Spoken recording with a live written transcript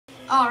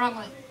Oh, wrong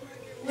way.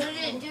 What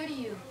did it do to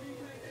you?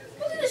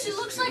 Look at this, it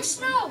looks like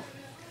snow.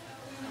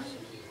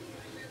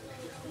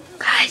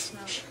 Guys.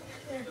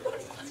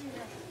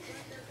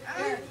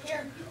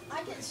 Here,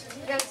 I can see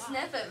You it. gotta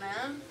sniff it,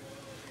 man.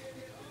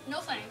 No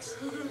thanks.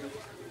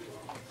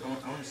 I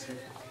want to see.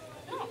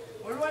 No.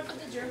 Where do I put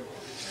the gerbil?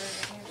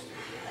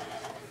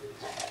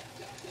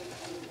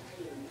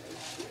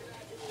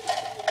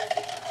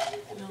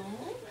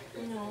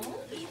 No.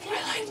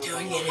 I like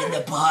doing it in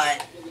the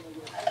butt.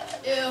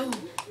 Ew.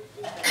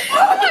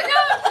 Oh my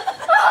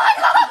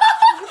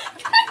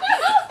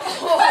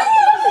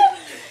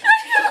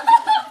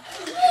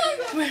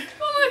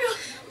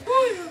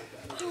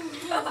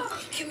god!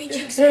 Give me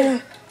cheeks.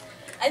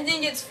 I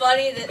think it's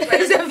funny that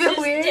Brandon's just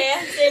weird?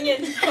 dancing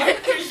and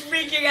Parker's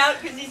freaking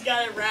out because he's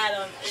got a rat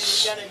on.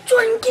 He's got a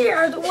Jordan, get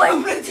out of the way.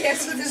 I'm gonna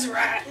dance with this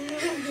rat.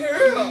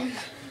 girl.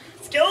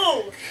 Let's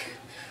go.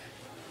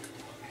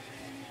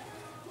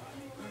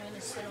 I'm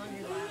gonna sit on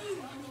your lap.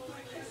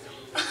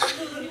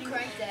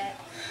 Crank that.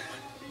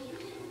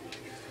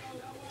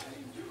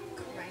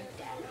 Crank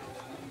that.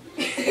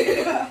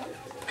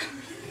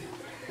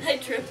 I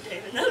tripped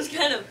David. That was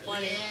kind of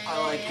funny. I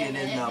like it in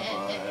the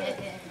butt.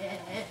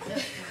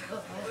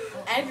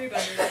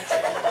 Everybody likes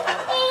it.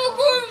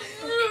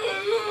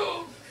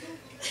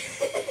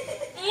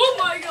 Oh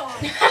my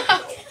god!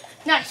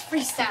 Nice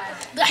freestyle.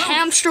 The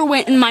hamster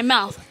went in my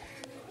mouth.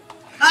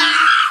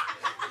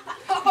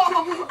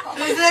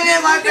 Is it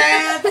in my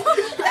pants?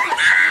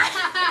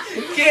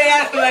 Get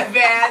out of my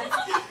pants.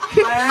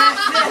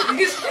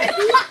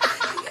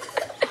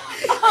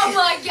 Oh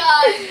my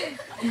god!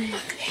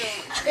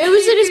 It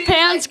was in his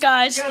pants,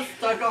 guys. Got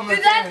stuck on my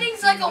Dude, that pants.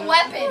 thing's like a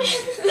weapon.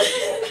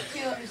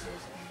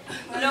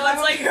 No,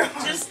 it's like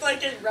just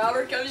like if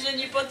Robert comes in,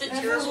 you put the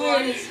gerbil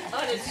on his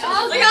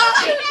Oh like,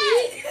 god!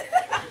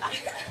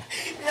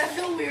 That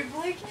feel weird,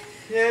 Blake.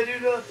 Yeah,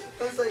 dude. I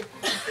was like,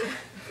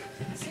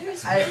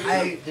 seriously.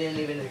 I didn't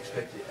even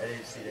expect it. I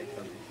didn't see that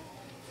coming.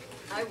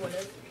 I would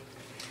have.